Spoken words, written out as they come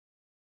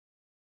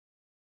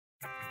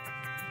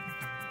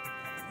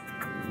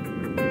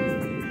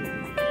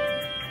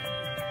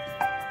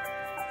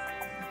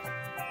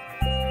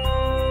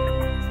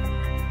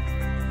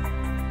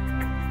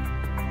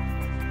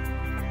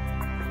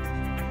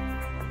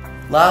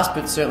Last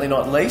but certainly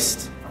not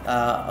least,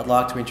 I'd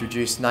like to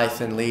introduce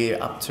Nathan Lear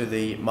up to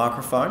the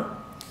microphone.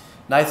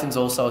 Nathan's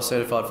also a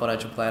certified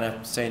financial planner,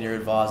 senior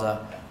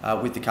advisor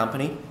with the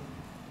company,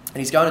 and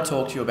he's going to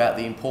talk to you about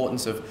the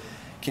importance of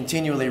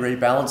continually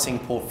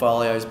rebalancing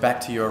portfolios back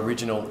to your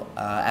original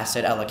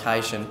asset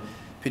allocation,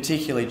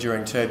 particularly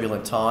during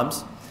turbulent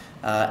times,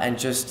 and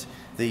just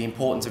the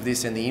importance of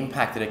this and the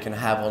impact that it can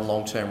have on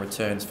long-term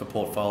returns for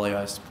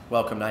portfolios.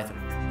 Welcome,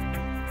 Nathan.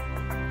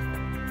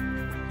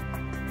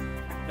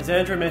 As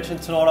Andrew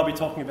mentioned, tonight I'll be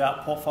talking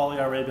about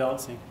portfolio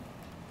rebalancing.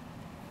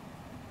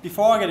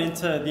 Before I get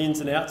into the ins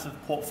and outs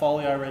of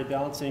portfolio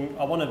rebalancing,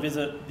 I want to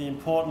visit the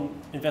important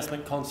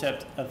investment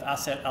concept of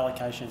asset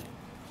allocation.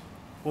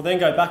 We'll then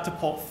go back to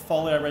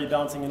portfolio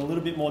rebalancing in a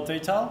little bit more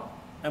detail,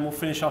 and we'll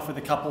finish off with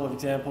a couple of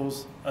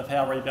examples of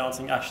how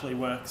rebalancing actually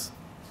works.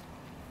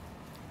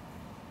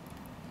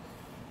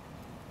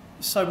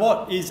 So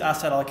what is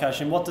asset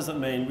allocation? What does it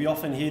mean? We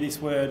often hear this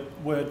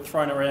word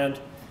thrown around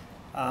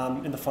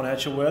in the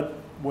financial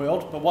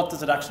world, but what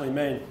does it actually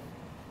mean?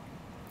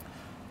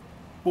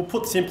 Well,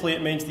 put simply,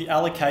 it means the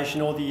allocation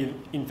or the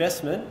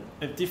investment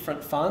of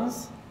different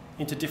funds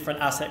into different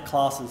asset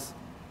classes.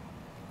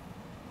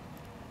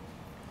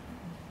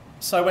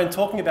 So when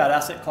talking about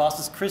asset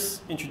classes,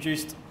 Chris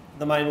introduced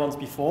the main ones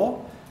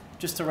before.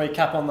 Just to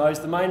recap on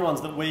those, the main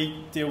ones that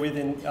we deal with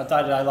in our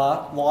day-to-day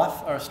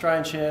life are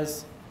Australian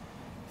shares,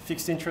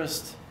 fixed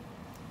interest,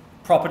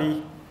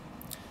 property,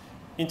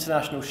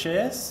 international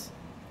shares,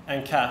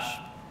 and cash.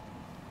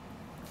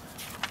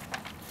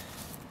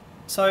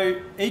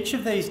 So each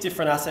of these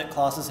different asset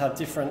classes have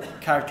different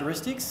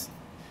characteristics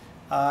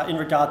in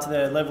regard to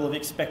their level of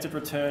expected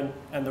return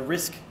and the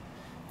risk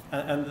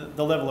and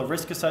the level of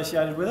risk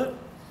associated with it.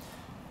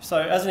 So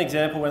as an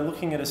example, when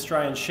looking at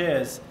Australian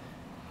shares,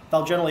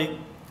 they'll generally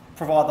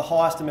provide the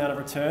highest amount of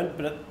return,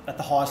 but at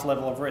the highest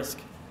level of risk.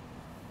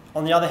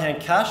 On the other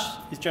hand, cash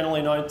is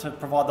generally known to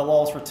provide the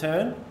lowest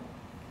return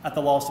at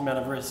the lowest amount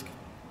of risk.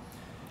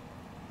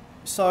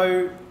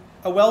 So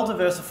a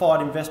well-diversified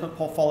investment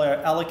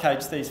portfolio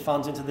allocates these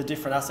funds into the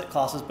different asset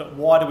classes, but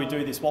why do we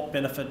do this? What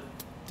benefit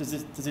does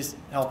this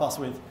help us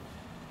with,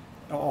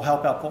 or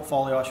help our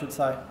portfolio, I should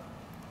say?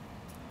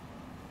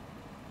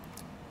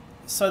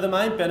 So the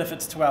main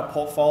benefits to our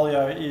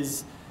portfolio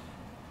is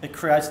it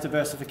creates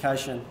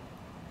diversification.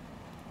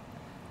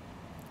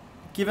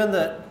 Given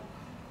that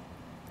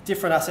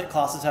different asset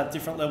classes have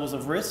different levels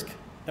of risk,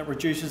 it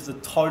reduces the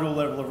total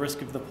level of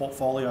risk of the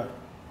portfolio.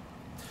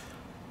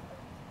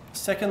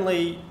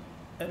 Secondly,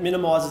 it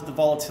minimises the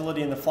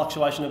volatility and the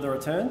fluctuation of the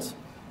returns.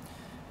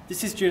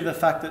 This is due to the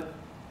fact that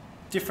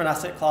different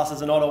asset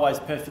classes are not always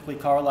perfectly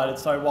correlated.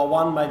 So while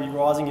one may be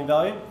rising in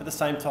value, at the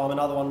same time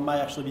another one may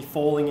actually be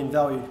falling in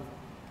value.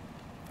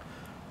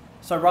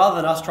 So rather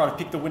than us try to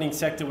pick the winning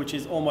sector, which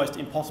is almost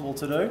impossible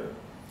to do,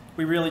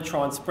 we really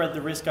try and spread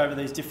the risk over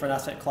these different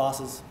asset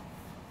classes,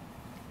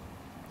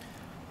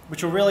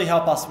 which will really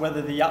help us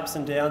weather the ups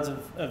and downs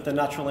of the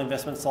natural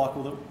investment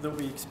cycle that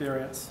we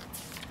experience.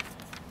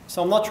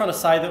 So I'm not trying to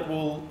say that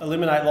we'll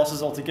eliminate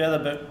losses altogether,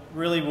 but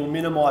really we'll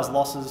minimise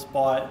losses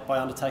by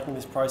undertaking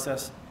this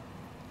process.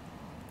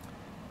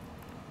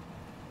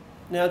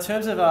 Now, in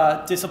terms of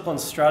our disciplined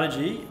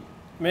strategy,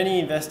 many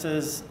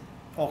investors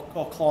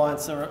or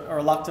clients are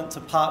reluctant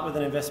to part with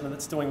an investment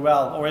that's doing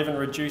well, or even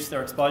reduce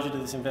their exposure to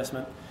this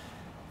investment.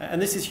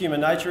 And this is human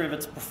nature. If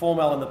it's performed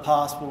well in the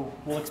past,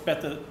 we'll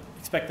expect that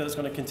it's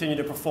going to continue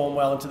to perform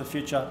well into the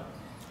future.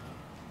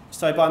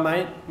 So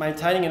by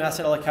maintaining an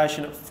asset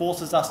allocation, it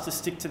forces us to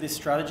stick to this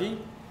strategy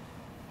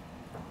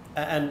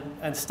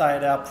and stay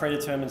at our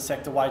predetermined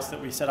sector weights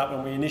that we set up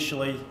when we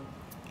initially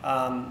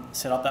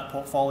set up that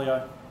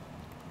portfolio.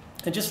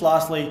 And just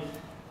lastly,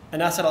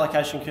 an asset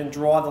allocation can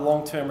drive the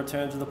long-term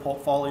returns of the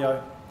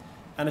portfolio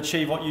and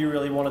achieve what you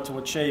really wanted to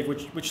achieve,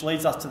 which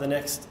leads us to the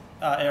next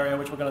area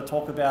which we're going to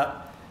talk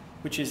about,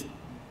 which is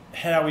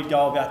how we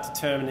go about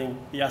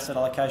determining the asset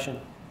allocation.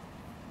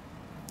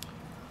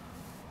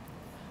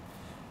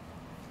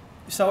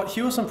 So at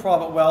Hewison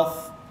Private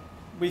Wealth,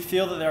 we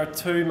feel that there are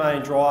two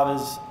main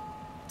drivers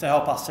to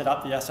help us set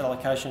up the asset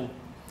allocation.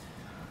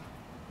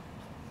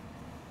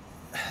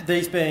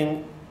 These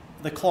being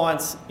the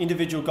client's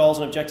individual goals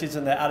and objectives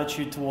and their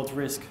attitude towards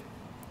risk.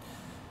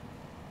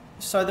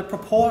 So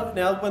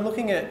now when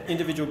looking at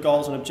individual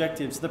goals and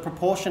objectives, the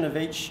proportion of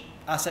each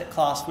asset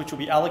class which will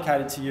be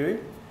allocated to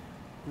you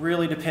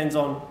really depends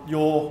on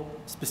your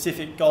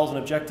specific goals and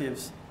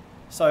objectives.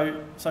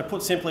 So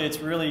put simply, it's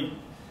really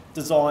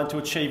designed to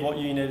achieve what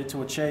you needed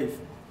to achieve.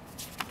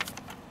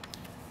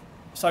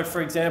 So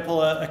for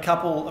example, a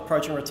couple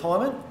approaching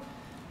retirement,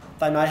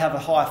 they may have a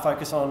higher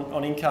focus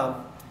on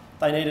income.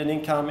 They need an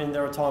income in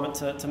their retirement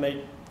to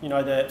meet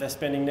their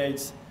spending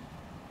needs.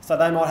 So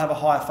they might have a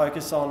higher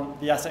focus on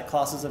the asset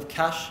classes of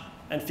cash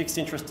and fixed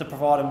interest to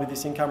provide them with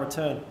this income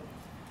return.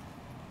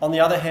 On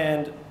the other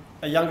hand,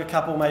 a younger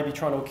couple may be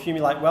trying to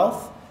accumulate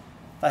wealth.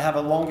 They have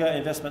a longer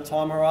investment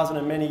time horizon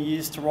and many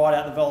years to ride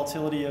out the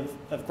volatility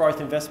of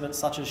growth investments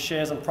such as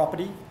shares and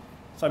property.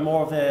 So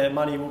more of their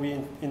money will be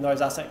in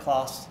those asset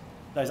classes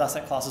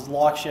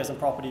like shares and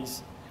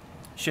properties.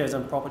 shares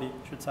and property,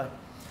 I should say.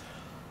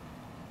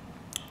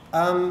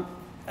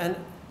 And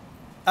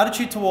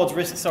attitude towards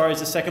risk, is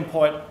the second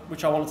point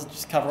which I wanted to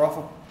just cover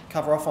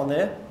off on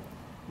there.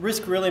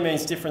 Risk really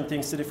means different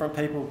things to different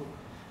people.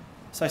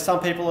 So some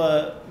people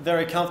are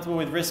very comfortable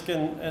with risk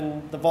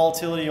and the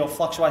volatility or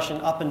fluctuation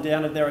up and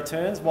down of their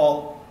returns,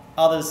 while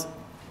others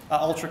are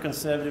ultra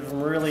conservative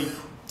and really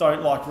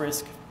don't like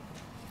risk.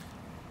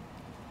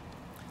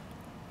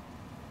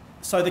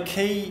 So our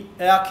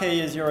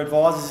key as your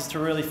advisors is to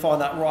really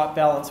find that right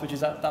balance, which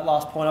is that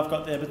last point I've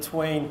got there,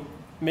 between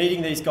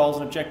meeting these goals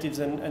and objectives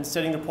and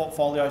setting the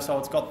portfolio so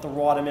it's got the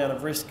right amount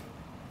of risk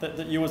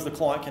that you as the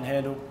client can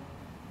handle.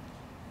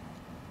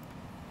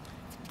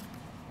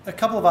 A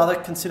couple of other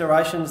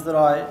considerations that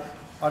I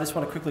just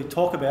want to quickly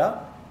talk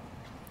about.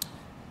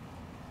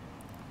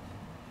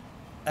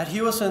 At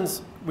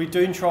Hewison's, we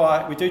do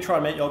try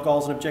and meet your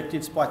goals and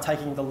objectives by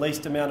taking the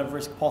least amount of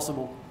risk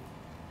possible.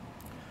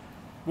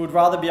 We would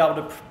rather be able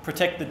to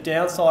protect the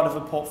downside of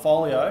a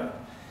portfolio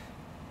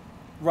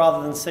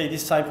rather than see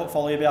this same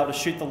portfolio be able to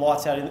shoot the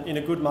lights out in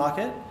a good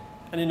market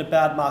and in a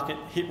bad market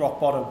hit rock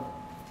bottom.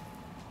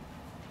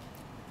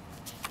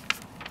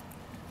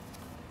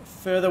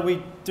 Further,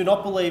 we do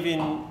not believe in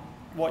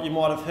what you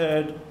might have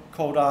heard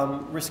called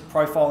risk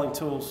profiling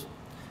tools.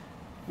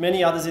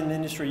 Many others in the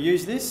industry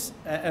use this,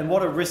 and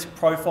what a risk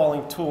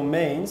profiling tool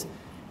means,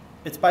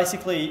 it's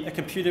basically a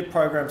computer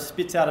program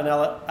spits out an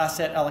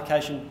asset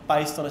allocation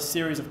based on a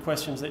series of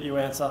questions that you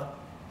answer.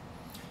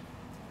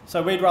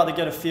 So we'd rather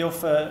get a feel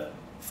for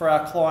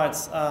our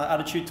clients'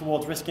 attitude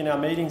towards risk in our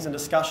meetings and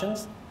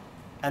discussions,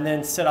 and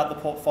then set up the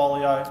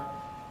portfolio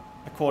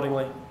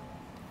accordingly.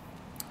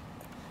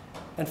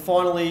 And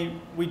finally,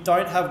 we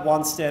don't have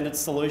one standard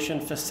solution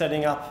for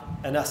setting up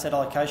an asset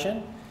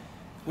allocation.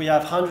 We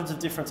have hundreds of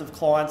different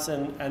clients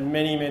and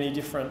many, many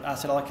different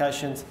asset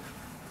allocations.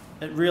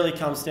 It really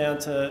comes down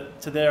to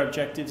their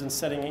objectives and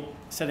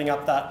setting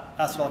up that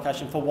asset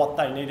allocation for what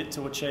they need it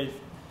to achieve.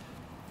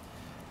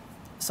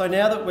 So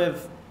now that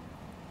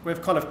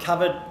we've kind of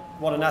covered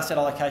what an asset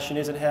allocation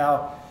is and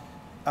how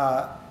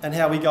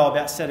we go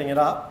about setting it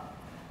up,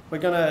 we're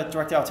going to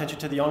direct our attention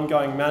to the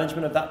ongoing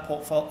management of that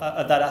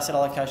that asset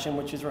allocation,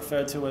 which is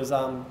referred to as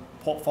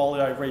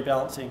portfolio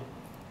rebalancing.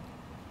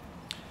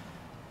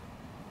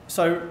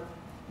 So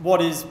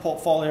what is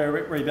portfolio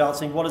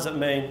rebalancing? What does it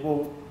mean?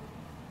 Well,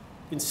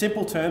 in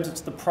simple terms,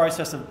 it's the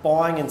process of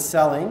buying and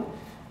selling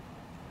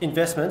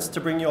investments to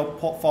bring your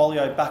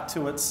portfolio back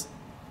to its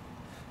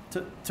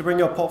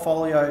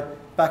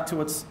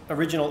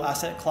original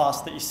asset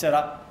class that you set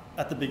up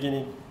at the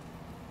beginning.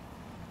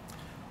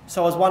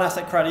 So as one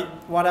asset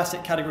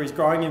category is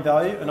growing in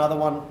value, another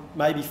one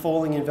may be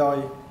falling in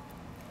value.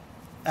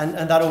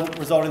 And that'll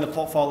result in the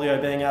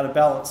portfolio being out of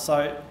balance.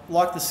 So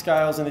like the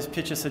scales in this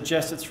picture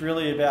suggest, it's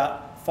really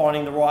about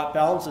finding the right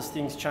balance as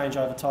things change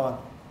over time.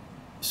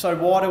 So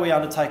why do we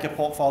undertake a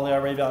portfolio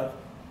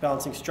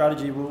rebalancing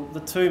strategy? Well, the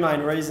two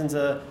main reasons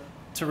are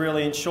to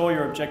really ensure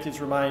your objectives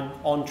remain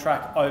on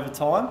track over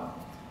time,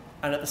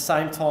 and at the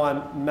same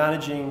time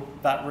managing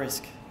that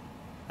risk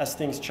as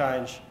things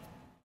change.